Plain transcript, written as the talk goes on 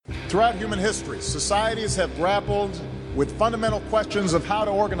Throughout human history, societies have grappled with fundamental questions of how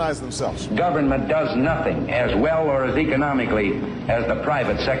to organize themselves. Government does nothing as well or as economically as the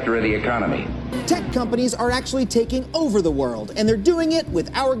private sector of the economy. Tech companies are actually taking over the world, and they're doing it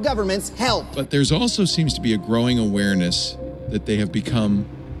with our government's help. But there's also seems to be a growing awareness that they have become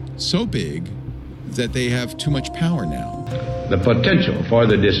so big that they have too much power now. The potential for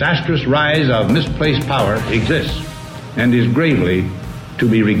the disastrous rise of misplaced power exists and is gravely to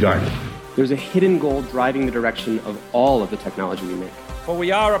be regarded. There's a hidden goal driving the direction of all of the technology we make. For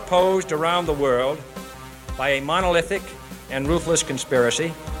we are opposed around the world by a monolithic and ruthless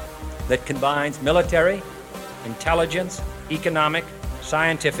conspiracy that combines military, intelligence, economic,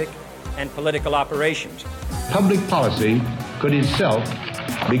 scientific, and political operations. Public policy could itself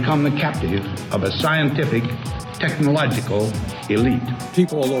become the captive of a scientific, technological elite.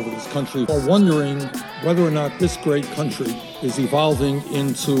 People all over this country are wondering whether or not this great country is evolving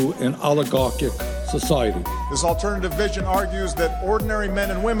into an oligarchic society. This alternative vision argues that ordinary men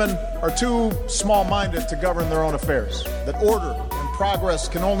and women are too small-minded to govern their own affairs, that order and progress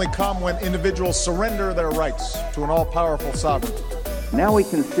can only come when individuals surrender their rights to an all-powerful sovereignty. Now we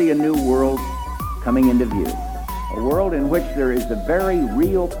can see a new world coming into view, a world in which there is a very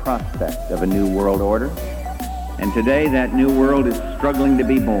real prospect of a new world order. And today that new world is struggling to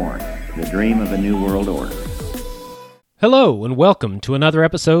be born, the dream of a new world order. Hello and welcome to another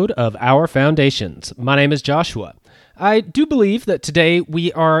episode of Our Foundations. My name is Joshua. I do believe that today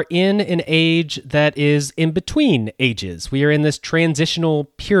we are in an age that is in between ages. We are in this transitional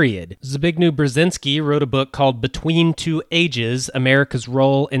period. Zbigniew Brzezinski wrote a book called Between Two Ages, America's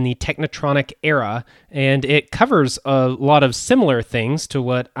Role in the Technotronic Era, and it covers a lot of similar things to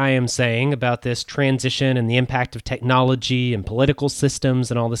what I am saying about this transition and the impact of technology and political systems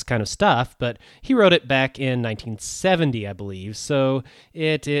and all this kind of stuff, but he wrote it back in 1970, I believe, so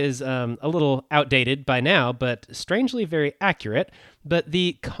it is a little outdated by now, but strangely very accurate. But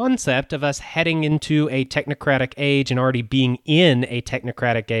the concept of us heading into a technocratic age and already being in a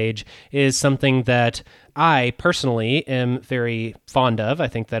technocratic age is something that I personally am very fond of. I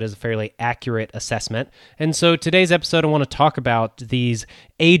think that is a fairly accurate assessment. And so today's episode, I want to talk about these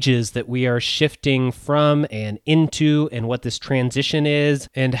ages that we are shifting from and into and what this transition is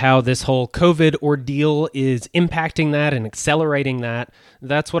and how this whole COVID ordeal is impacting that and accelerating that.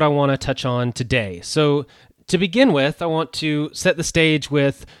 That's what I want to touch on today. So to begin with, I want to set the stage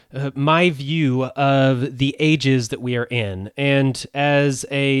with my view of the ages that we are in. And as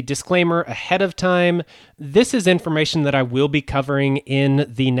a disclaimer ahead of time, this is information that I will be covering in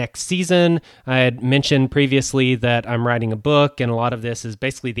the next season. I had mentioned previously that I'm writing a book, and a lot of this is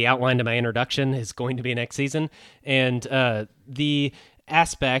basically the outline to my introduction is going to be next season. And the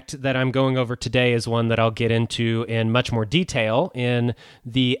aspect that I'm going over today is one that I'll get into in much more detail in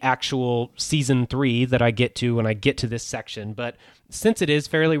the actual season 3 that I get to when I get to this section. But since it is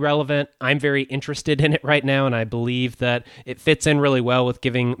fairly relevant, I'm very interested in it right now, and I believe that it fits in really well with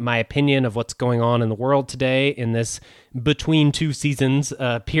giving my opinion of what's going on in the world today in this between two seasons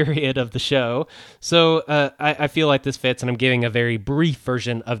period of the show. So I feel like this fits, and I'm giving a very brief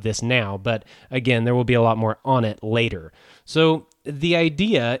version of this now, but again, there will be a lot more on it later. So the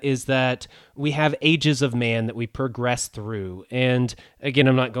idea is that we have ages of man that we progress through. And again,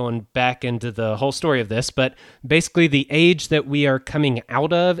 I'm not going back into the whole story of this, but basically the age that we are coming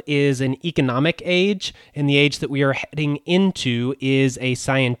out of is an economic age, and the age that we are heading into is a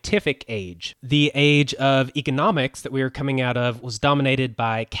scientific age. The age of economics that we are coming out of was dominated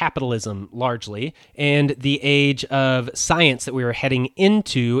by capitalism largely, and the age of science that we are heading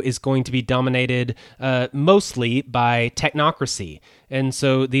into is going to be dominated mostly by technocracy. And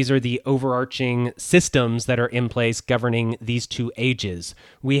so these are the overarching systems that are in place governing these two ages.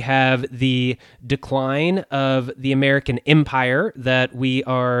 We have the decline of the American empire that we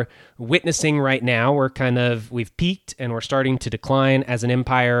are witnessing right now. We've peaked and we're starting to decline as an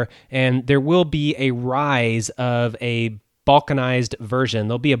empire, and there will be a rise of a balkanized version.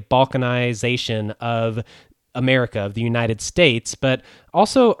 There'll be a balkanization of America, of the United States, but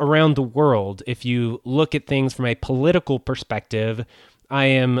also around the world. If you look at things from a political perspective, I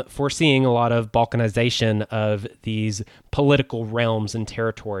am foreseeing a lot of balkanization of these political realms and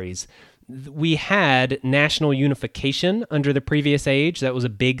territories. we had national unification under the previous age. That was a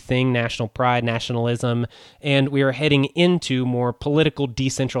big thing, national pride, nationalism, and we are heading into more political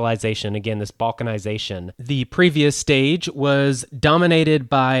decentralization, again, this balkanization. The previous stage was dominated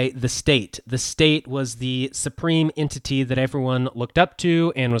by the state. The state was the supreme entity that everyone looked up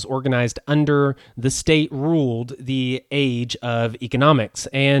to and was organized under. The state ruled the age of economics.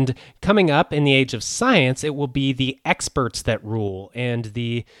 And coming up in the age of science, it will be the experts that rule and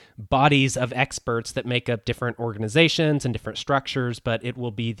the bodies of experts that make up different organizations and different structures, but it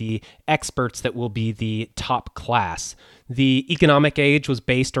will be the experts that will be the top class. The economic age was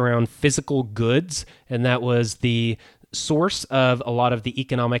based around physical goods, and that was the source of a lot of the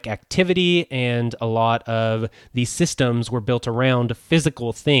economic activity, and a lot of the systems were built around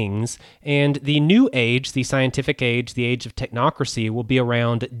physical things. And the new age, the scientific age, the age of technocracy, will be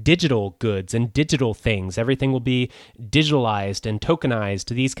around digital goods and digital things. Everything will be digitalized and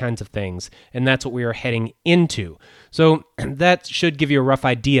tokenized, these kinds of things. And that's what we are heading into. So that should give you a rough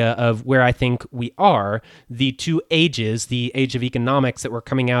idea of where I think we are. The two ages, the age of economics that we're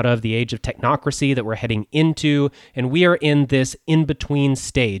coming out of, the age of technocracy that we're heading into, and we are in this in-between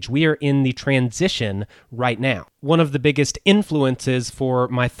stage. We are in the transition right now. One of the biggest influences for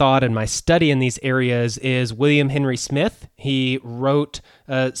my thought and my study in these areas is William Henry Smith. He wrote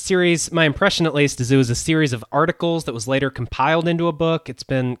a series, my impression at least, is it was a series of articles that was later compiled into a book. It's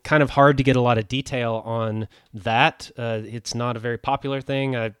been kind of hard to get a lot of detail on that. It's not a very popular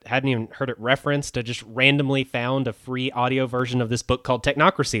thing. I hadn't even heard it referenced. I just randomly found a free audio version of this book called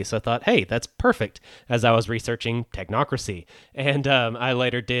Technocracy. So I thought, hey, that's perfect, as I was researching technocracy. And I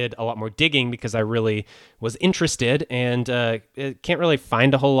later did a lot more digging because I really was interested, and can't really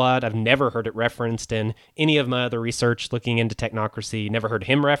find a whole lot. I've never heard it referenced in any of my other research looking into technocracy. Never heard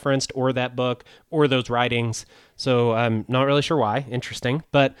him referenced, or that book, or those writings. So I'm not really sure why. Interesting.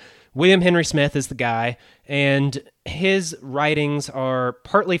 But William Henry Smith is the guy, and his writings are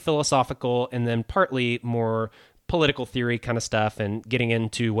partly philosophical and then partly more political theory kind of stuff and getting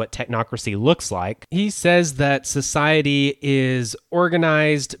into what technocracy looks like. He says that society is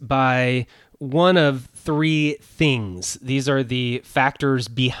organized by one of three things. These are the factors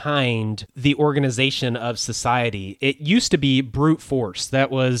behind the organization of society. It used to be brute force.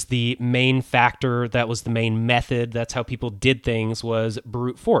 That was the main factor. That was the main method. That's how people did things, was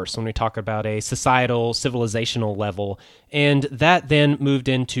brute force when we talk about a societal, civilizational level. And that then moved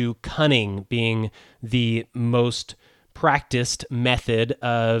into cunning being the most practiced method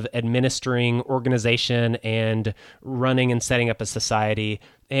of administering organization and running and setting up a society.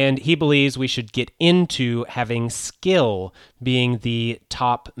 And he believes we should get into having skill being the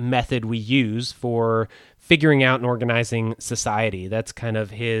top method we use for figuring out and organizing society. That's kind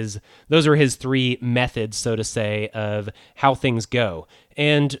of those are his three methods, so to say, of how things go.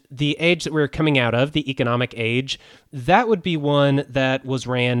 And the age that we're coming out of, the economic age, that would be one that was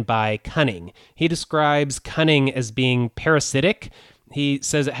ran by cunning. He describes cunning as being parasitic. He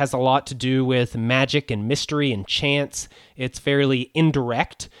says it has a lot to do with magic and mystery and chance. It's fairly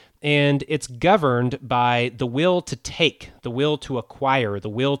indirect, and it's governed by the will to take, the will to acquire, the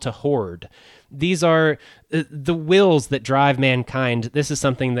will to hoard. These are the wills that drive mankind. This is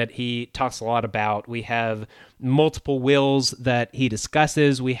something that he talks a lot about. We have multiple wills that he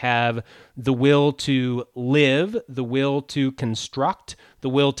discusses. We have the will to live, the will to construct, the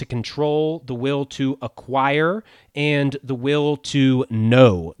will to control, the will to acquire, and the will to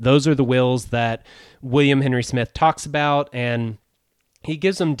know. Those are the wills that William Henry Smith talks about, and he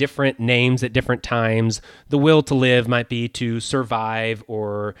gives them different names at different times. The will to live might be to survive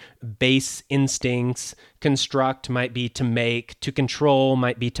or base instincts. Construct might be to make. To control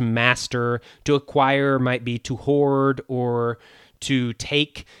might be to master. To acquire might be to hoard or to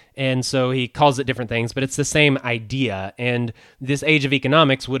take. And so he calls it different things, but it's the same idea. And this age of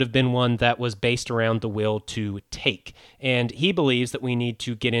economics would have been one that was based around the will to take. And he believes that we need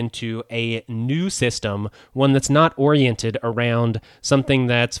to get into a new system, one that's not oriented around something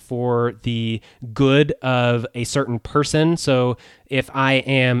that's for the good of a certain person. So if I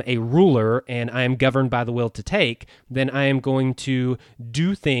am a ruler and I am governed by the will to take, then I am going to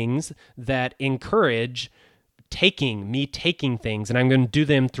do things that encourage taking things, and I'm going to do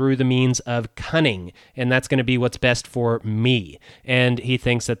them through the means of cunning, and that's going to be what's best for me. And he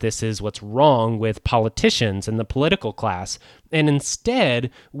thinks that this is what's wrong with politicians and the political class. And instead,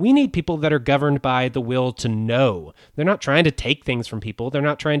 we need people that are governed by the will to know. They're not trying to take things from people. They're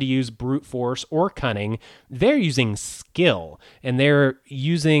not trying to use brute force or cunning. They're using skill, and they're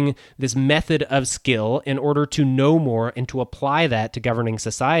using this method of skill in order to know more and to apply that to governing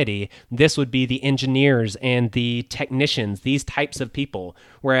society. This would be the engineers and the the technicians, these types of people,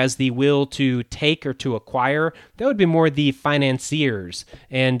 whereas the will to take or to acquire, that would be more the financiers,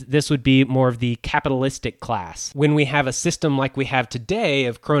 and this would be more of the capitalistic class. When we have a system like we have today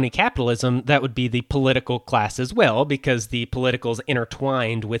of crony capitalism, that would be the political class as well, because the political is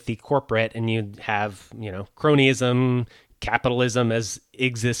intertwined with the corporate, and you have, cronyism, capitalism as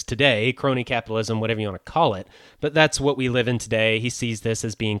exists today, crony capitalism, whatever you want to call it. But that's what we live in today. He sees this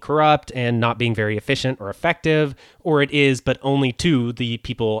as being corrupt and not being very efficient or effective, or it is, but only to the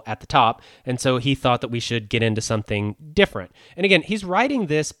people at the top. And so he thought that we should get into something different. And again, he's writing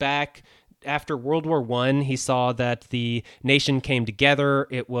this back after World War I. He saw that the nation came together.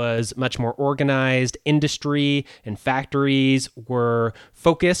 It was much more organized. Industry and factories were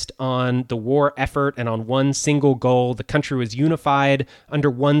focused on the war effort and on one single goal. The country was unified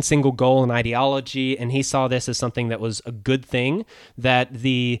under one single goal and ideology, and he saw this as something that was a good thing, that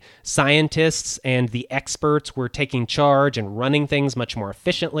the scientists and the experts were taking charge and running things much more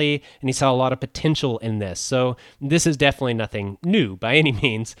efficiently, and he saw a lot of potential in this. So this is definitely nothing new by any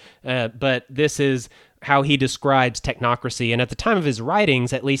means, but this is how he describes technocracy. And at the time of his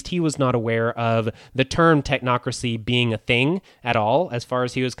writings, at least, he was not aware of the term technocracy being a thing at all. As far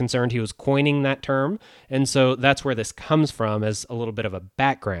as he was concerned, he was coining that term. And so that's where this comes from, as a little bit of a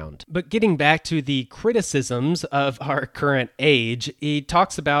background. But getting back to the criticisms of our current age, he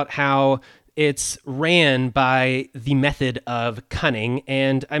talks about how it's ran by the method of cunning,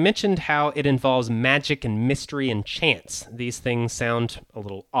 and I mentioned how it involves magic and mystery and chance. These things sound a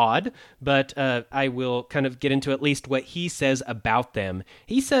little odd, but I will kind of get into at least what he says about them.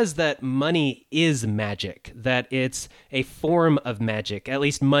 He says that money is magic, that it's a form of magic, at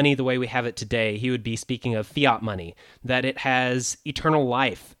least money the way we have it today. He would be speaking of fiat money, that it has eternal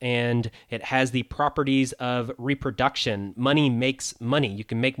life, and it has the properties of reproduction. Money makes money. You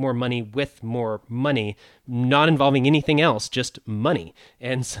can make more money with more money, not involving anything else, just money.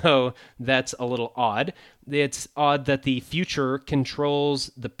 And so that's a little odd. It's odd that the future controls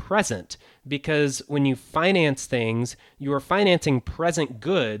the present, because when you finance things, you are financing present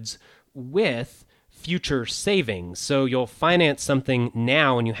goods with future savings. So you'll finance something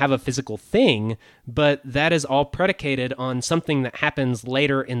now and you have a physical thing, but that is all predicated on something that happens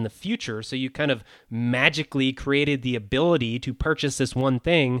later in the future. So you kind of magically created the ability to purchase this one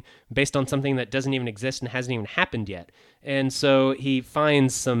thing based on something that doesn't even exist and hasn't even happened yet. And so he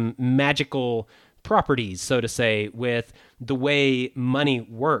finds some magical properties, so to say, with the way money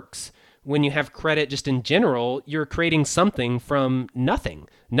works. When you have credit just in general, you're creating something from nothing.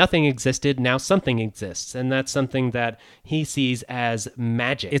 Nothing existed, now something exists. And that's something that he sees as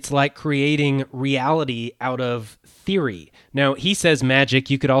magic. It's like creating reality out of theory. Now, he says magic.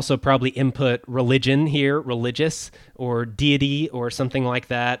 You could also probably input religion here, religious, or deity, or something like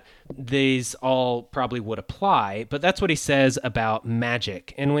that. These all probably would apply, but that's what he says about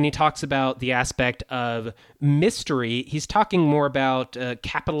magic. And when he talks about the aspect of mystery, he's talking more about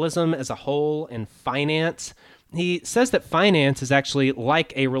capitalism as a whole and finance. He says that finance is actually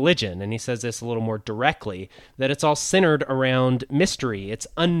like a religion, and he says this a little more directly, that it's all centered around mystery. It's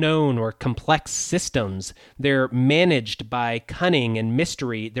unknown or complex systems. They're managed by cunning and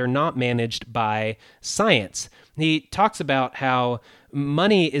mystery. They're not managed by science. He talks about how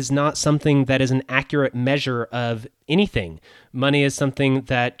money is not something that is an accurate measure of anything. Money is something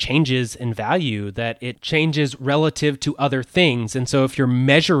that changes in value, that it changes relative to other things. And so if you're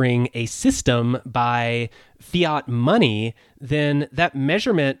measuring a system by fiat money, then that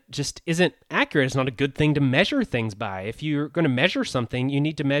measurement just isn't accurate. It's not a good thing to measure things by. If you're going to measure something, you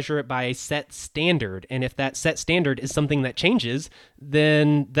need to measure it by a set standard. And if that set standard is something that changes,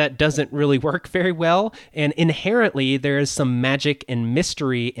 then that doesn't really work very well. And inherently, there is some magic and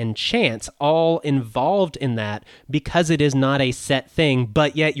mystery and chance all involved in that, because it is not a set thing,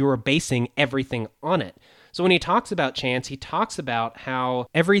 but yet you're basing everything on it. So when he talks about chance, he talks about how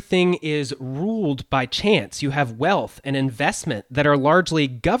everything is ruled by chance. You have wealth and investment that are largely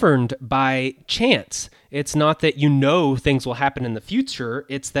governed by chance. It's not that you know things will happen in the future.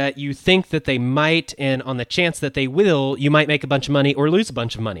 It's that you think that they might, and on the chance that they will, you might make a bunch of money or lose a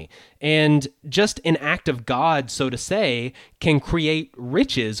bunch of money. And just an act of God, so to say, can create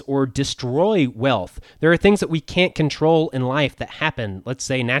riches or destroy wealth. There are things that we can't control in life that happen. Let's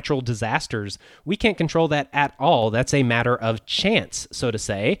say natural disasters. We can't control that at all. That's a matter of chance, so to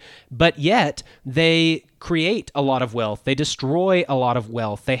say. But yet, they create a lot of wealth. They destroy a lot of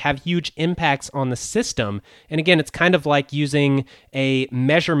wealth. They have huge impacts on the system. And again, it's kind of like using a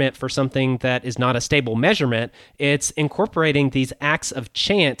measurement for something that is not a stable measurement. It's incorporating these acts of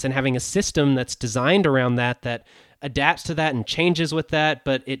chance and having a system that's designed around that adapts to that and changes with that,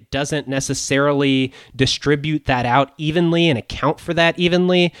 but it doesn't necessarily distribute that out evenly and account for that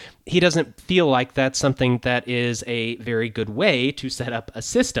evenly. He doesn't feel like that's something that is a very good way to set up a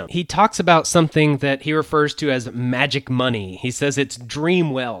system. He talks about something that he refers to as magic money. He says it's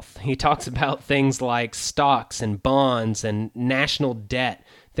dream wealth. He talks about things like stocks and bonds and national debt,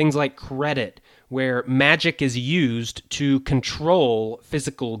 things like credit, where magic is used to control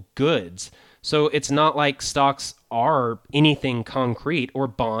physical goods. So it's not like stocks are anything concrete, or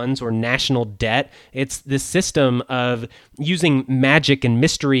bonds or national debt. It's this system of using magic and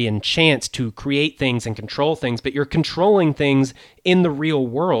mystery and chance to create things and control things, but you're controlling things in the real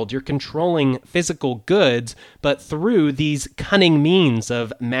world. You're controlling physical goods, but through these cunning means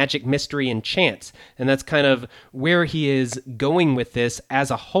of magic, mystery, and chance. And that's kind of where he is going with this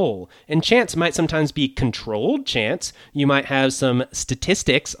as a whole. And chance might sometimes be controlled chance. You might have some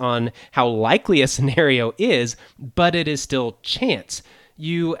statistics on how likely a scenario is, but it is still chance.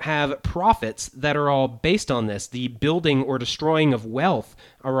 You have profits that are all based on this. The building or destroying of wealth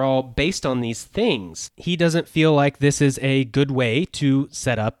are all based on these things. He doesn't feel like this is a good way to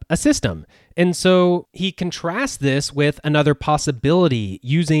set up a system. And so he contrasts this with another possibility,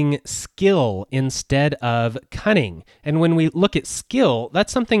 using skill instead of cunning. And when we look at skill,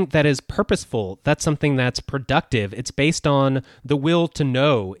 that's something that is purposeful. That's something that's productive. It's based on the will to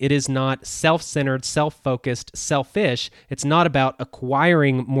know. It is not self-centered, self-focused, selfish. It's not about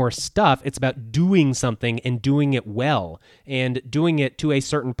acquiring more stuff. It's about doing something and doing it well, and doing it to a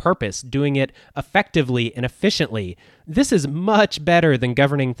certain purpose, doing it effectively and efficiently. This is much better than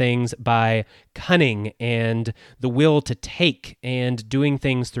governing things by cunning and the will to take and doing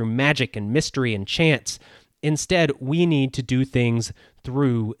things through magic and mystery and chance. Instead, we need to do things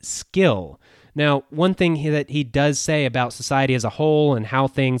through skill. Now, one thing that he does say about society as a whole and how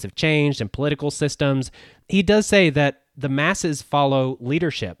things have changed in political systems, he does say that the masses follow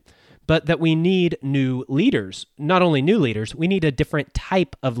leadership, but that we need new leaders. Not only new leaders, we need a different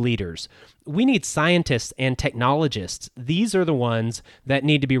type of leaders. We need scientists and technologists. These are the ones that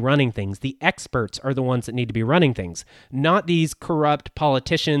need to be running things. The experts are the ones that need to be running things, not these corrupt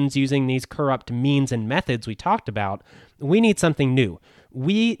politicians using these corrupt means and methods we talked about. We need something new.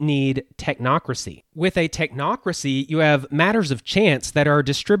 We need technocracy. With a technocracy, you have matters of chance that are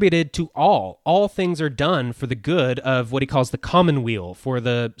distributed to all. All things are done for the good of what he calls the commonweal, for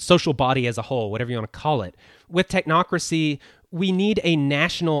the social body as a whole, whatever you want to call it. With technocracy, we need a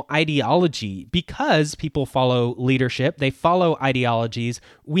national ideology. Because people follow leadership, they follow ideologies.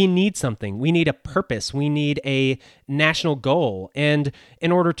 We need something. We need a purpose. We need a national goal. And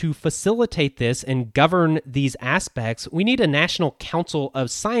in order to facilitate this and govern these aspects, we need a national council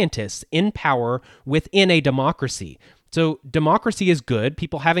of scientists in power within a democracy. So democracy is good,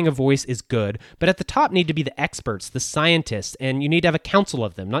 people having a voice is good, but at the top need to be the experts, the scientists, and you need to have a council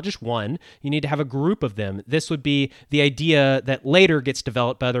of them, not just one. You need to have a group of them. This would be the idea that later gets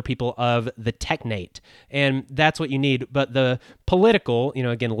developed by other people of the technate, and that's what you need. But the political,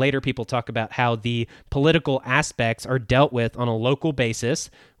 again, later people talk about how the political aspects are dealt with on a local basis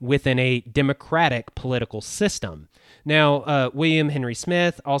within a democratic political system. Now, William Henry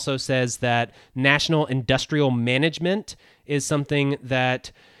Smith also says that national industrial management is something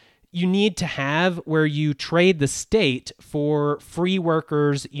that you need to have, where you trade the state for free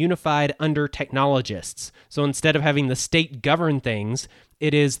workers unified under technologists. So instead of having the state govern things,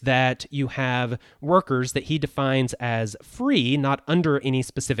 it is that you have workers that he defines as free, not under any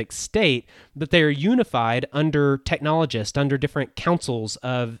specific state, but they are unified under technologists, under different councils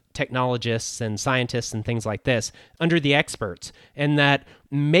of technologists and scientists and things like this, under the experts, and that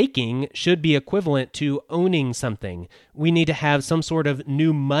making should be equivalent to owning something. We need to have some sort of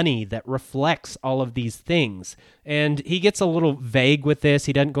new money that reflects all of these things. And he gets a little vague with this.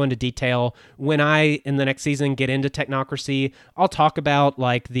 He doesn't go into detail. When I, in the next season, get into technocracy, I'll talk about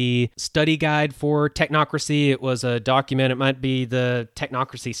like the study guide for technocracy. It was a document. It might be the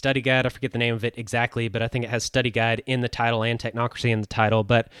Technocracy Study Guide. I forget the name of it exactly, but I think it has study guide in the title and technocracy in the title.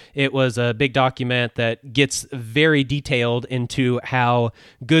 But it was a big document that gets very detailed into how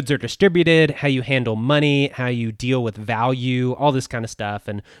goods are distributed, how you handle money, how you deal with value, all this kind of stuff.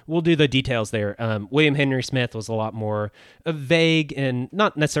 And we'll do the details there. William Henry Smith was a lot more vague, and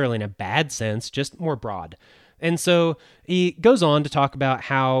not necessarily in a bad sense, just more broad. And so he goes on to talk about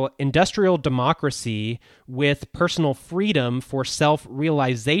how industrial democracy with personal freedom for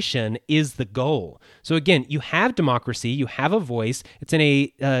self-realization is the goal. So again, you have democracy, you have a voice. It's in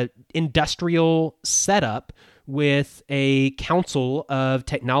a industrial setup with a council of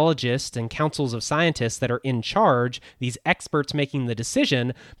technologists and councils of scientists that are in charge, these experts making the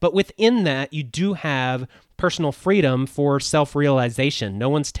decision. But within that, you do have personal freedom for self-realization. No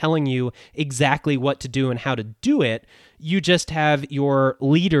one's telling you exactly what to do and how to do it. You just have your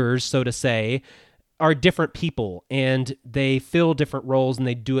leaders, so to say, are different people, and they fill different roles, and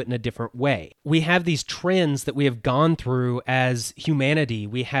they do it in a different way. We have these trends that we have gone through as humanity.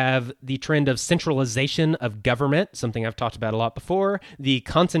 We have the trend of centralization of government, something I've talked about a lot before, the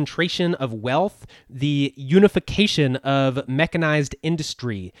concentration of wealth, the unification of mechanized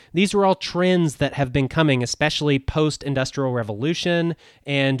industry. These are all trends that have been coming, especially post-industrial revolution,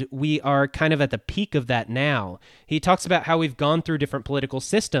 and we are kind of at the peak of that now. He talks about how we've gone through different political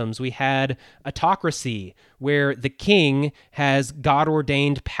systems. We had autocracy, where the king has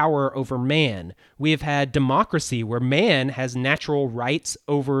God-ordained power over man. We have had democracy, where man has natural rights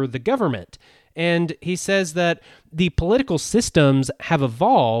over the government. And he says that the political systems have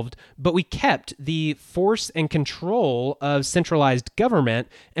evolved, but we kept the force and control of centralized government,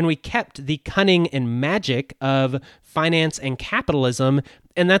 and we kept the cunning and magic of finance and capitalism.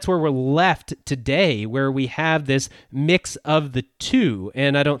 And that's where we're left today, where we have this mix of the two.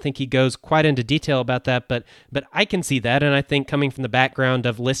 And I don't think he goes quite into detail about that, but I can see that. And I think coming from the background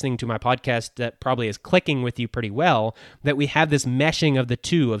of listening to my podcast, that probably is clicking with you pretty well, that we have this meshing of the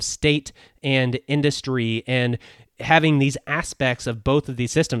two, of state and industry, and having these aspects of both of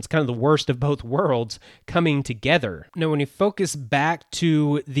these systems, kind of the worst of both worlds, coming together. Now, when you focus back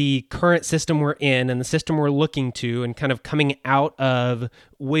to the current system we're in and the system we're looking to, and kind of coming out of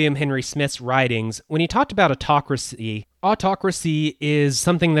William Henry Smith's writings, when he talked about autocracy is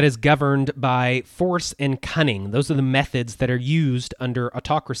something that is governed by force and cunning. Those are the methods that are used under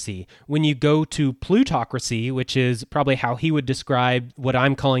autocracy. When you go to plutocracy, which is probably how he would describe what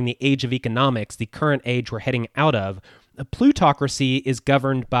I'm calling the age of economics, the current age we're heading out of, a plutocracy is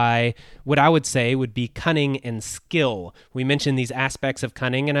governed by what I would say would be cunning and skill. We mentioned these aspects of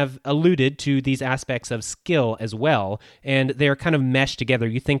cunning, and I've alluded to these aspects of skill as well, and they're kind of meshed together.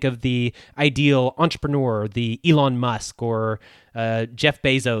 You think of the ideal entrepreneur, the Elon Musk or Jeff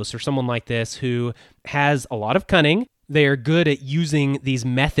Bezos or someone like this, who has a lot of cunning. They are good at using these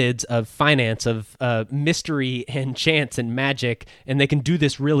methods of finance, of mystery and chance and magic, and they can do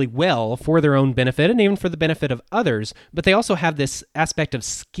this really well for their own benefit and even for the benefit of others. But they also have this aspect of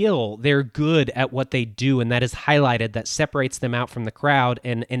skill. They're good at what they do, and that is highlighted, that separates them out from the crowd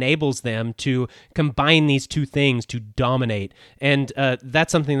and enables them to combine these two things to dominate. And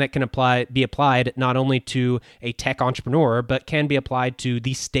that's something that can be applied not only to a tech entrepreneur, but can be applied to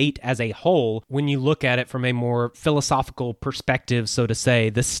the state as a whole when you look at it from a more philosophical perspective, so to say.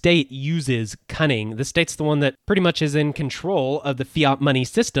 The state uses cunning. The state's the one that pretty much is in control of the fiat money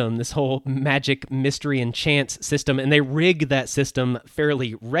system, this whole magic, mystery, and chance system, and they rig that system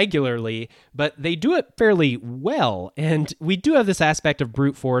fairly regularly, but they do it fairly well. And we do have this aspect of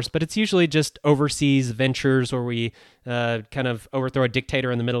brute force, but it's usually just overseas ventures where we kind of overthrow a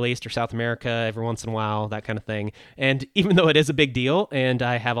dictator in the Middle East or South America every once in a while, that kind of thing. And even though it is a big deal, and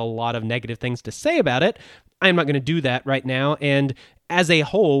I have a lot of negative things to say about it, I'm not going to do that right now. And as a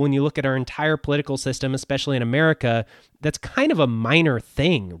whole, when you look at our entire political system, especially in America, that's kind of a minor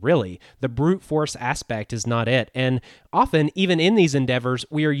thing, really. The brute force aspect is not it. And often, even in these endeavors,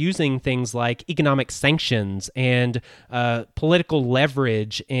 we are using things like economic sanctions and political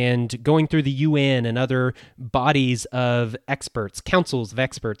leverage and going through the UN and other bodies of experts, councils of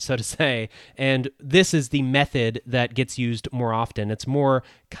experts, so to say. And this is the method that gets used more often. It's more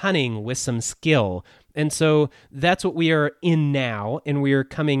cunning with some skill. And so that's what we are in now, and we are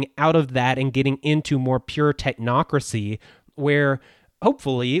coming out of that and getting into more pure technocracy, where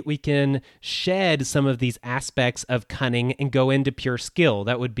hopefully we can shed some of these aspects of cunning and go into pure skill.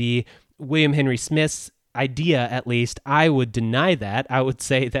 That would be William Henry Smith's idea, at least. I would deny that. I would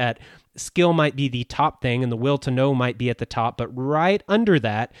say that skill might be the top thing and the will to know might be at the top, but right under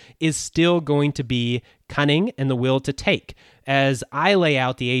that is still going to be cunning and the will to take. As I lay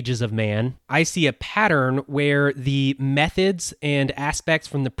out the ages of man, I see a pattern where the methods and aspects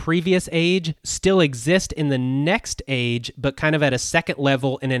from the previous age still exist in the next age, but kind of at a second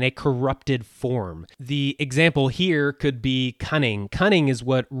level and in a corrupted form. The example here could be cunning. Cunning is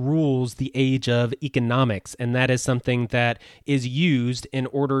what rules the age of economics, and that is something that is used in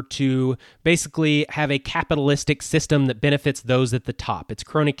order to basically have a capitalistic system that benefits those at the top. It's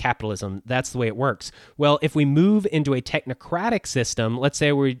crony capitalism. That's the way it works. Well, if we move into a technocratic system, let's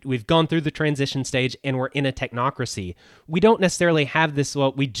say we've gone through the transition stage and we're in a technocracy, we don't necessarily have this,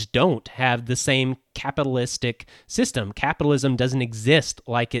 well, we just don't have the same capitalistic system. Capitalism doesn't exist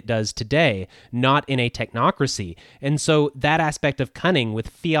like it does today, not in a technocracy. And so that aspect of cunning with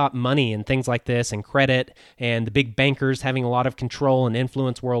fiat money and things like this and credit and the big bankers having a lot of control and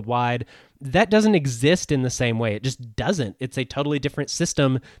influence worldwide, that doesn't exist in the same way. It just doesn't. It's a totally different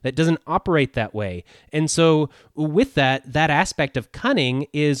system that doesn't operate that way. And so with that aspect of cunning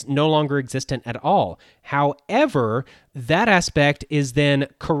is no longer existent at all. However, that aspect is then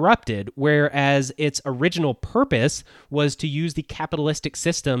corrupted, whereas its original purpose was to use the capitalistic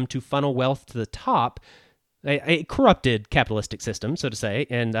system to funnel wealth to the top. A corrupted capitalistic system, so to say,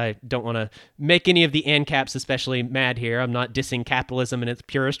 and I don't want to make any of the ANCAPs especially mad here. I'm not dissing capitalism in its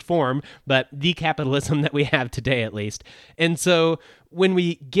purest form, but the capitalism that we have today, at least. And so when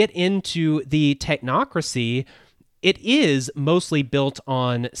we get into the technocracy, it is mostly built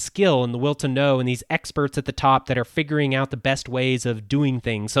on skill and the will to know, and these experts at the top that are figuring out the best ways of doing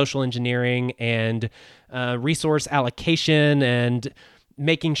things, social engineering and resource allocation and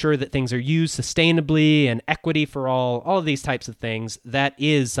making sure that things are used sustainably and equity for all of these types of things. That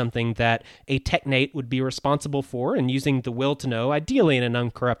is something that a technate would be responsible for, and using the will to know, ideally in an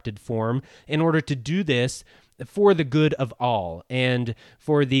uncorrupted form, in order to do this for the good of all and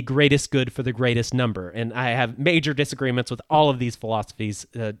for the greatest good for the greatest number. And I have major disagreements with all of these philosophies.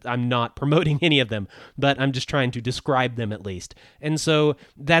 I'm not promoting any of them, but I'm just trying to describe them at least. And so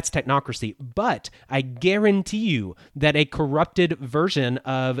that's technocracy. But I guarantee you that a corrupted version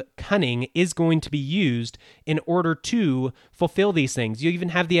of cunning is going to be used in order to fulfill these things. You even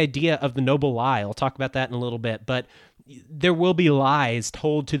have the idea of the noble lie. I'll talk about that in a little bit, but there will be lies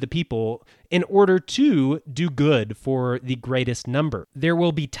told to the people in order to do good for the greatest number. There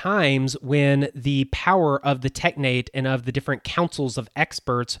will be times when the power of the technate and of the different councils of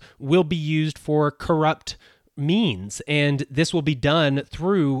experts will be used for corrupt means, and this will be done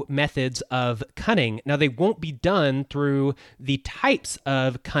through methods of cunning. Now, they won't be done through the types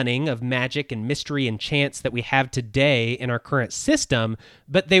of cunning, of magic and mystery and chance that we have today in our current system,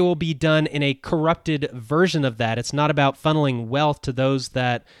 but they will be done in a corrupted version of that. It's not about funneling wealth to those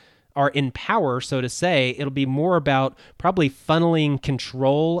that are in power, so to say. It'll be more about probably funneling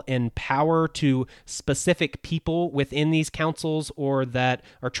control and power to specific people within these councils, or that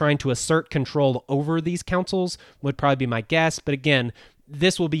are trying to assert control over these councils, would probably be my guess. But again,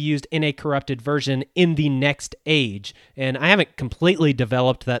 this will be used in a corrupted version in the next age. And I haven't completely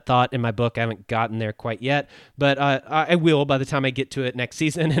developed that thought in my book. I haven't gotten there quite yet, but I will by the time I get to it next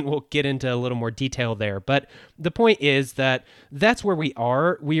season, and we'll get into a little more detail there. But the point is that that's where we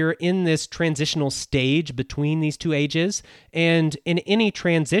are. We are in this transitional stage between these two ages, and in any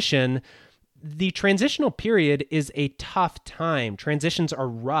transition, the transitional period is a tough time. Transitions are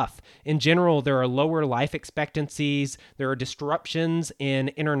rough. In general, there are lower life expectancies. There are disruptions in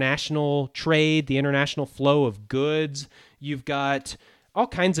international trade, the international flow of goods. You've got all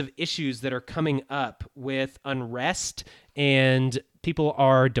kinds of issues that are coming up with unrest, and people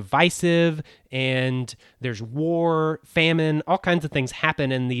are divisive, and there's war, famine, all kinds of things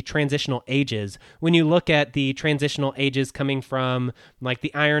happen in the transitional ages. When you look at the transitional ages coming from like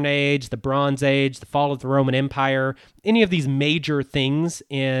the Iron Age, the Bronze Age, the fall of the Roman Empire, any of these major things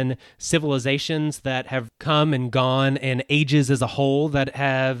in civilizations that have come and gone, and ages as a whole that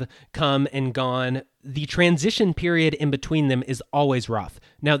have come and gone, the transition period in between them is always rough.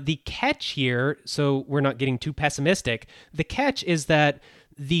 Now, the catch here, so we're not getting too pessimistic, the catch is that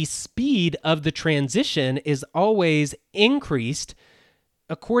the speed of the transition is always increased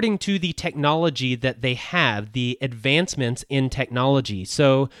according to the technology that they have, the advancements in technology.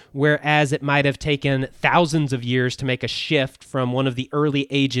 So whereas it might have taken thousands of years to make a shift from one of the early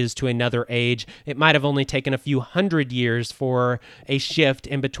ages to another age, it might have only taken a few hundred years for a shift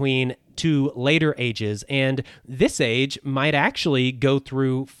in between two later ages. And this age might actually go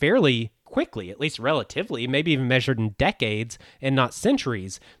through fairly quickly, at least relatively, maybe even measured in decades and not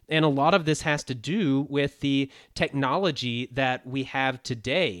centuries. And a lot of this has to do with the technology that we have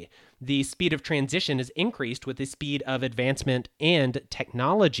today. The speed of transition is increased with the speed of advancement and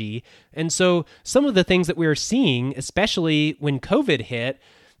technology. And so some of the things that we're seeing, especially when COVID hit,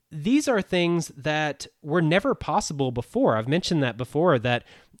 these are things that were never possible before. I've mentioned that before, that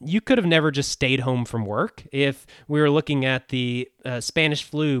you could have never just stayed home from work. If we were looking at the Spanish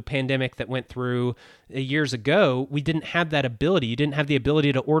flu pandemic that went through years ago, we didn't have that ability. You didn't have the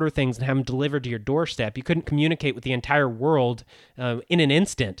ability to order things and have them delivered to your doorstep. You couldn't communicate with the entire world in an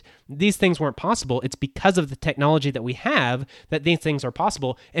instant. These things weren't possible. It's because of the technology that we have that these things are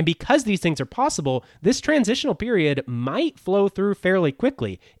possible. And because these things are possible, this transitional period might flow through fairly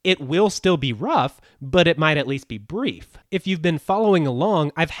quickly. It will still be rough, but it might at least be brief. If you've been following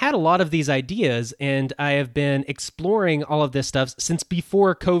along, I've had a lot of these ideas, and I have been exploring all of this stuff since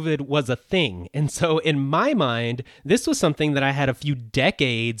before COVID was a thing. And so in my mind, this was something that I had a few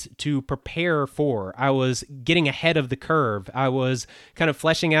decades to prepare for. I was getting ahead of the curve. I was kind of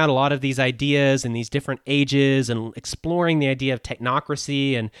fleshing out a lot of these ideas in these different ages and exploring the idea of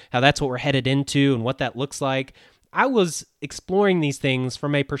technocracy and how that's what we're headed into and what that looks like. I was exploring these things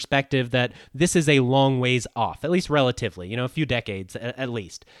from a perspective that this is a long ways off, at least relatively, a few decades at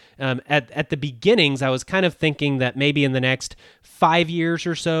least. At the beginnings, I was kind of thinking that maybe in the next 5 years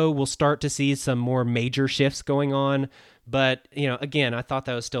or so, we'll start to see some more major shifts going on. But, again, I thought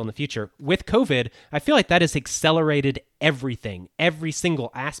that was still in the future. With COVID, I feel like that has accelerated everything, every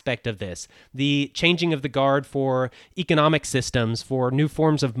single aspect of this. The changing of the guard for economic systems, for new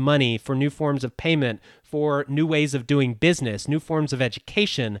forms of money, for new forms of payment, for new ways of doing business, new forms of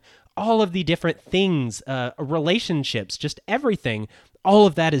education, all of the different things, relationships, just everything. All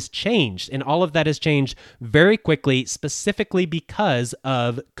of that has changed, and all of that has changed very quickly, specifically because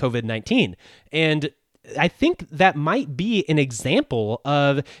of COVID-19. And I think that might be an example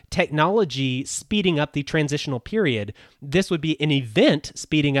of technology speeding up the transitional period. This would be an event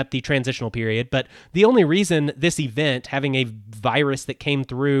speeding up the transitional period, but the only reason this event, having a virus that came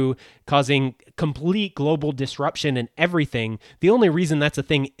through causing complete global disruption and everything, the only reason that's a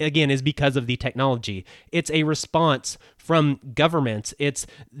thing, again, is because of the technology. It's a response from governments. It's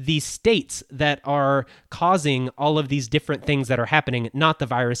the states that are causing all of these different things that are happening, not the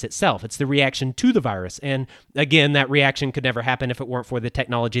virus itself. It's the reaction to the virus. And again, that reaction could never happen if it weren't for the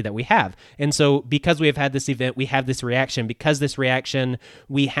technology that we have. And so because we have had this event, we have this reaction. Because this reaction,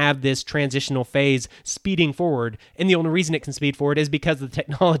 we have this transitional phase speeding forward. And the only reason it can speed forward is because of the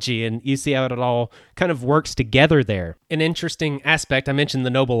technology. And you see how it all kind of works together there. An interesting aspect, I mentioned the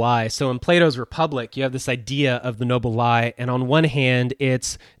noble lie. So in Plato's Republic, you have this idea of the noble lie. And on one hand,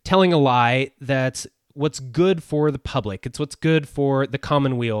 it's telling a lie that's what's good for the public. It's what's good for the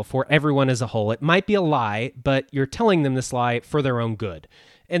commonweal, for everyone as a whole. It might be a lie, but you're telling them this lie for their own good.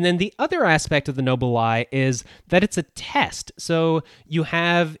 And then the other aspect of the noble lie is that it's a test. So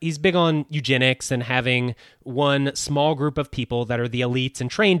he's big on eugenics and having one small group of people that are the elites and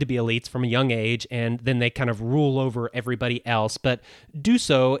trained to be elites from a young age, and then they kind of rule over everybody else, but do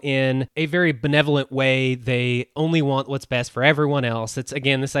so in a very benevolent way. They only want what's best for everyone else. It's,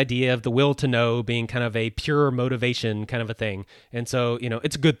 again, this idea of the will to know being kind of a pure motivation kind of a thing. And so,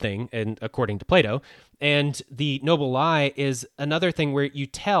 it's a good thing, and according to Plato. And the noble lie is another thing where you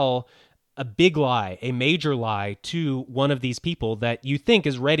tell a big lie, a major lie to one of these people that you think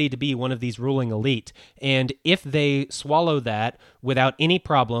is ready to be one of these ruling elite. And if they swallow that without any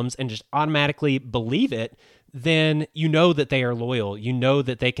problems and just automatically believe it, then you know that they are loyal. You know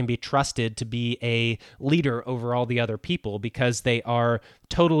that they can be trusted to be a leader over all the other people because they are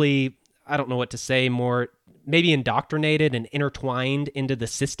totally, I don't know what to say, more maybe indoctrinated and intertwined into the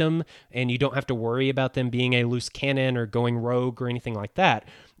system, and you don't have to worry about them being a loose cannon or going rogue or anything like that.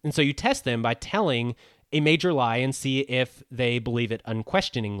 And so you test them by telling a major lie and see if they believe it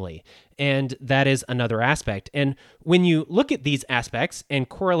unquestioningly. And that is another aspect. And when you look at these aspects and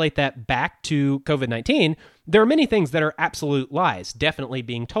correlate that back to COVID-19, there are many things that are absolute lies, definitely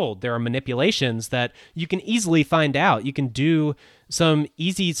being told. There are manipulations that you can easily find out. You can do some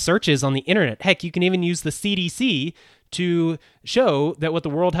easy searches on the internet. Heck, you can even use the CDC to show that what the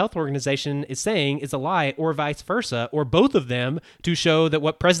World Health Organization is saying is a lie, or vice versa, or both of them to show that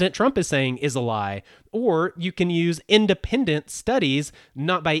what President Trump is saying is a lie. Or you can use independent studies,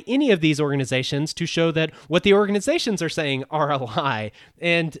 not by any of these organizations, to show that what the organizations are saying are a lie.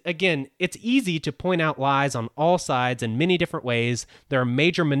 And again, it's easy to point out lies on all sides in many different ways. There are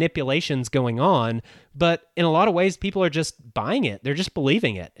major manipulations going on, but in a lot of ways, people are just buying it. They're just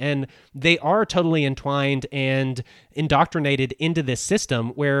believing it. And they are totally entwined and indoctrinated into this system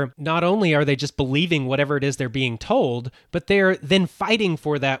where not only are they just believing whatever it is they're being told, but they're then fighting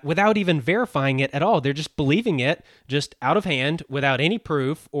for that without even verifying it at all. They're just believing it just out of hand without any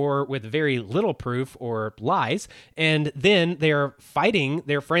proof or with very little proof or lies. And then they're fighting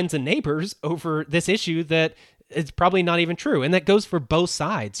their friends and neighbors over this issue that it's probably not even true. And that goes for both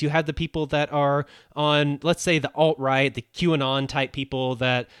sides. You have the people that are on, let's say, the alt-right, the QAnon type people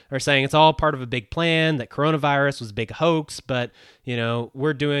that are saying it's all part of a big plan, that coronavirus was a big hoax, but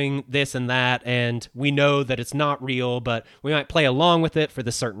we're doing this and that, and we know that it's not real, but we might play along with it for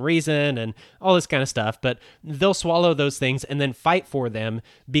this certain reason and all this kind of stuff. But they'll swallow those things and then fight for them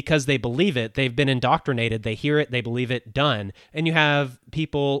because they believe it. They've been indoctrinated. They hear it. They believe it. Done. And you have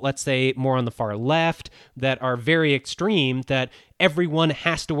people, let's say more on the far left, that are very extreme, that everyone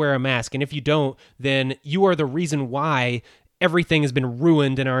has to wear a mask. And if you don't, then you are the reason why everything has been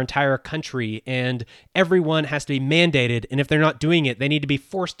ruined in our entire country, and everyone has to be mandated. And if they're not doing it, they need to be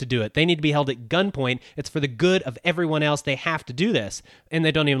forced to do it. They need to be held at gunpoint. It's for the good of everyone else. They have to do this. And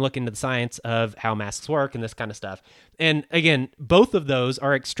they don't even look into the science of how masks work and this kind of stuff. And again, both of those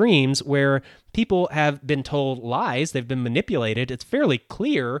are extremes where people have been told lies. They've been manipulated. It's fairly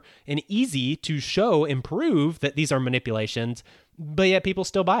clear and easy to show and prove that these are manipulations, but yet people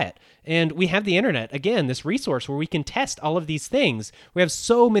still buy it. And we have the internet, again, this resource where we can test all of these things. We have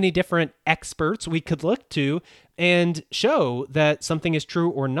so many different experts we could look to and show that something is true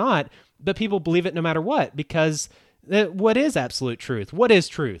or not, but people believe it no matter what, because what is absolute truth? What is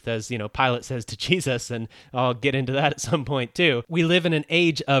truth? As, Pilate says to Jesus, and I'll get into that at some point too. We live in an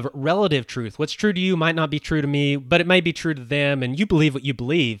age of relative truth. What's true to you might not be true to me, but it might be true to them, and you believe what you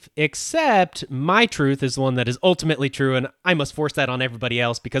believe, except my truth is the one that is ultimately true, and I must force that on everybody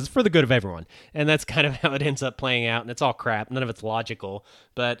else because it's for the good of everyone. And that's kind of how it ends up playing out, and it's all crap. None of it's logical.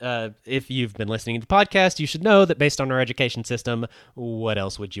 But if you've been listening to the podcast, you should know that based on our education system, what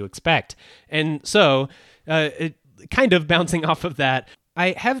else would you expect? And so, kind of bouncing off of that,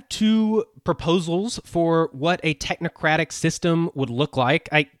 I have two proposals for what a technocratic system would look like.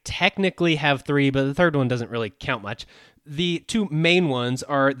 I technically have three, but the third one doesn't really count much. The two main ones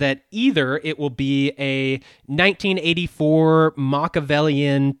are that either it will be a 1984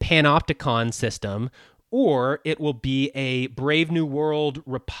 Machiavellian panopticon system, or it will be a Brave New World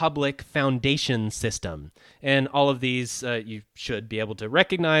Republic Foundation system. And all of these you should be able to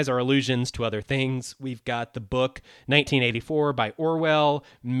recognize are allusions to other things. We've got the book 1984 by Orwell,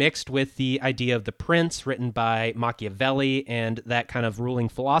 mixed with the idea of The Prince, written by Machiavelli, and that kind of ruling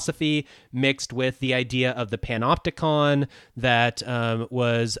philosophy, mixed with the idea of the Panopticon that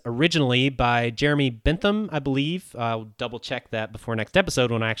was originally by Jeremy Bentham, I believe. I'll double check that before next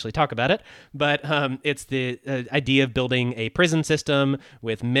episode when I actually talk about it. But it's the idea of building a prison system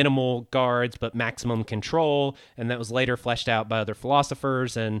with minimal guards but maximum control, and that was later fleshed out by other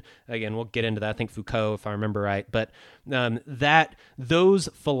philosophers. And again, we'll get into that. I think Foucault, if I remember right. But those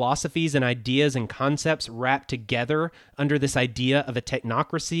philosophies and ideas and concepts wrapped together under this idea of a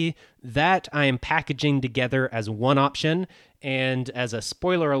technocracy, that I am packaging together as one option. And as a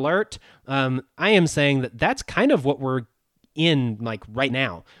spoiler alert, I am saying that that's kind of what we're in right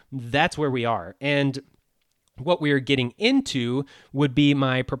now. That's where we are. And what we are getting into would be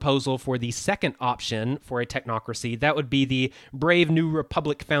my proposal for the second option for a technocracy. That would be the Brave New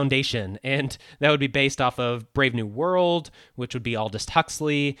Republic Foundation, and that would be based off of Brave New World, which would be Aldous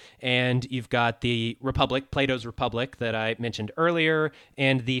Huxley, and you've got the Republic, Plato's Republic, that I mentioned earlier,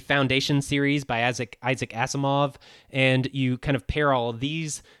 and the Foundation series by Isaac Asimov, and you kind of pair all of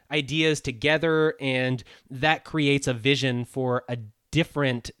these ideas together, and that creates a vision for a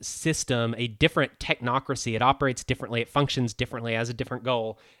different system, a different technocracy. It operates differently, it functions differently, has a different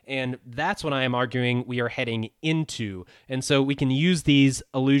goal. And that's what I am arguing we are heading into. And so we can use these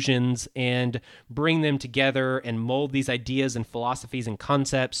illusions and bring them together and mold these ideas and philosophies and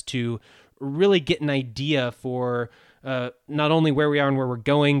concepts to really get an idea for not only where we are and where we're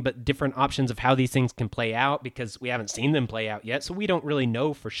going, but different options of how these things can play out, because we haven't seen them play out yet, so we don't really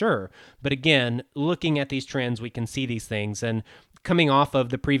know for sure. But again, looking at these trends, we can see these things. And coming off of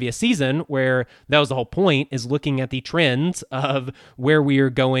the previous season, where that was the whole point, is looking at the trends of where we are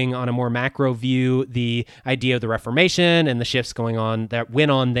going on a more macro view, the idea of the Reformation and the shifts going on that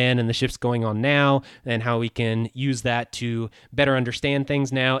went on then and the shifts going on now, and how we can use that to better understand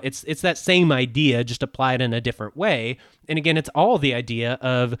things now. It's that same idea, just applied in a different way. And again, it's all the idea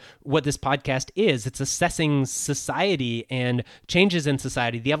of what this podcast is. It's assessing society and changes in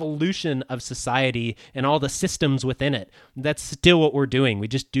society, the evolution of society and all the systems within it. That's still what we're doing. We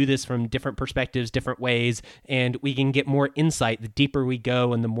just do this from different perspectives, different ways, and we can get more insight the deeper we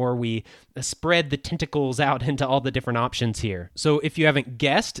go and the more we spread the tentacles out into all the different options here. So if you haven't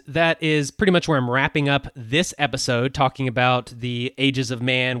guessed, that is pretty much where I'm wrapping up this episode, talking about the ages of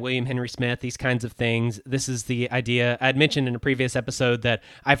man, William Henry Smith, these kinds of things. This is the idea. I'd mentioned in a previous episode that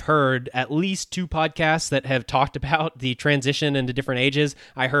I've heard at least 2 podcasts that have talked about the transition into different ages.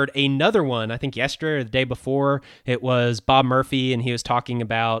 I heard another one, I think yesterday or the day before. It was Bob Murphy 3, and he was talking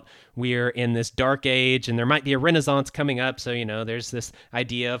about we're in this dark age and there might be a renaissance coming up. So, there's this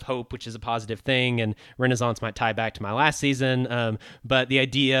idea of hope, which is a positive thing, and renaissance might tie back to my last season. But the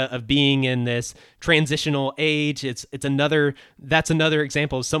idea of being in this transitional age, that's another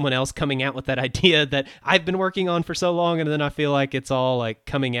example of someone else coming out with that idea that I've been working on for so long, and then I feel like it's all like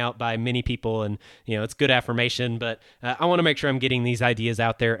coming out by many people, and it's good affirmation. But I want to make sure I'm getting these ideas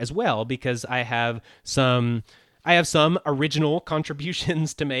out there as well, because I have some original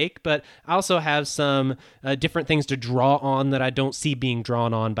contributions to make, but I also have some different things to draw on that I don't see being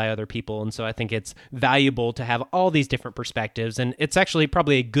drawn on by other people. And so I think it's valuable to have all these different perspectives. And it's actually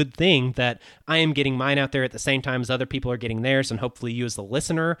probably a good thing that I am getting mine out there at the same time as other people are getting theirs. And hopefully you as the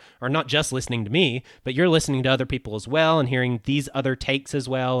listener are not just listening to me, but you're listening to other people as well and hearing these other takes as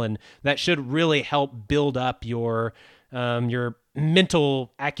well. And that should really help build up your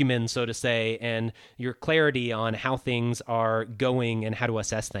mental acumen, so to say, and your clarity on how things are going and how to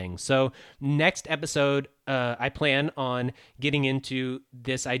assess things. So next episode, I plan on getting into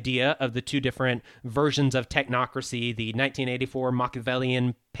this idea of the two different versions of technocracy, the 1984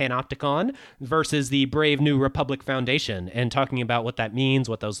 Machiavellian panopticon versus the Brave New Republic Foundation, and talking about what that means,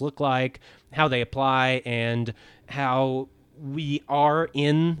 what those look like, how they apply, and how we are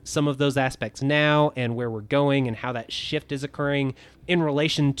in some of those aspects now and where we're going and how that shift is occurring in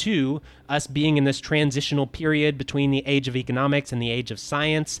relation to us being in this transitional period between the age of economics and the age of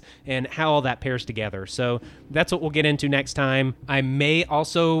science and how all that pairs together. So that's what we'll get into next time. I may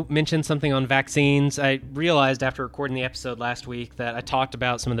also mention something on vaccines. I realized after recording the episode last week that I talked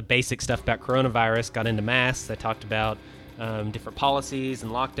about some of the basic stuff about coronavirus, got into masks. I talked about different policies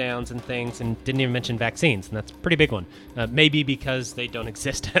and lockdowns and things, and didn't even mention vaccines, and that's a pretty big one. Maybe because they don't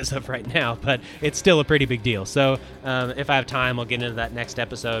exist as of right now, but it's still a pretty big deal. So if I have time, I'll get into that next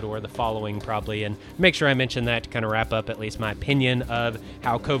episode or the following probably, and make sure I mention that to kind of wrap up at least my opinion of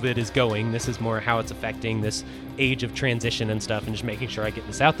how COVID is going. This is more how it's affecting this age of transition and stuff, and just making sure I get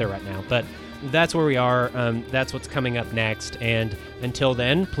this out there right now. But that's where we are. That's what's coming up next. And until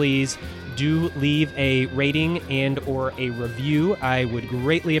then, please do leave a rating and or a review. I would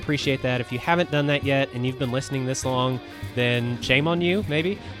greatly appreciate that. If you haven't done that yet and you've been listening this long, then shame on you,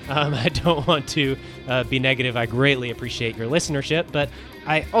 maybe. I don't want to be negative. I greatly appreciate your listenership, but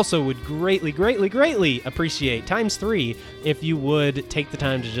I also would greatly, greatly, greatly appreciate ×3 if you would take the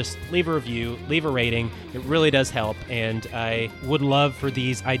time to just leave a review, leave a rating. It really does help, and I would love for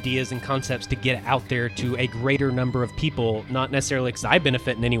these ideas and concepts to get out there to a greater number of people, not necessarily because I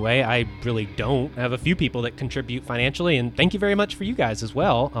benefit in any way. I really don't. I have a few people that contribute financially, and thank you very much for you guys as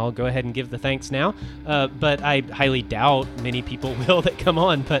well. I'll go ahead and give the thanks now, but I highly doubt many people will that come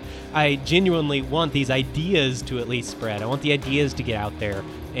on, but I genuinely want these ideas to at least spread. I want the ideas to get out there.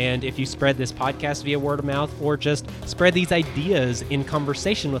 And if you spread this podcast via word of mouth or just spread these ideas in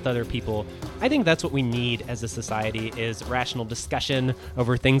conversation with other people, I think that's what we need as a society, is rational discussion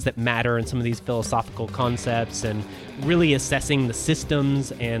over things that matter and some of these philosophical concepts and really assessing the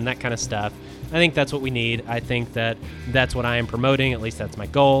systems and that kind of stuff. I think that's what we need. I think that that's what I am promoting. At least that's my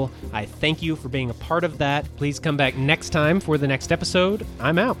goal. I thank you for being a part of that. Please come back next time for the next episode.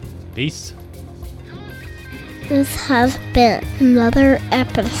 I'm out. Peace. This has been another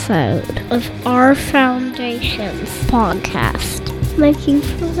episode of Our Foundations podcast. Thank you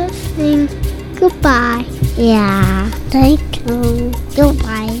for listening. Goodbye. Yeah, thank you.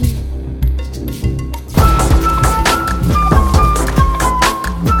 Goodbye.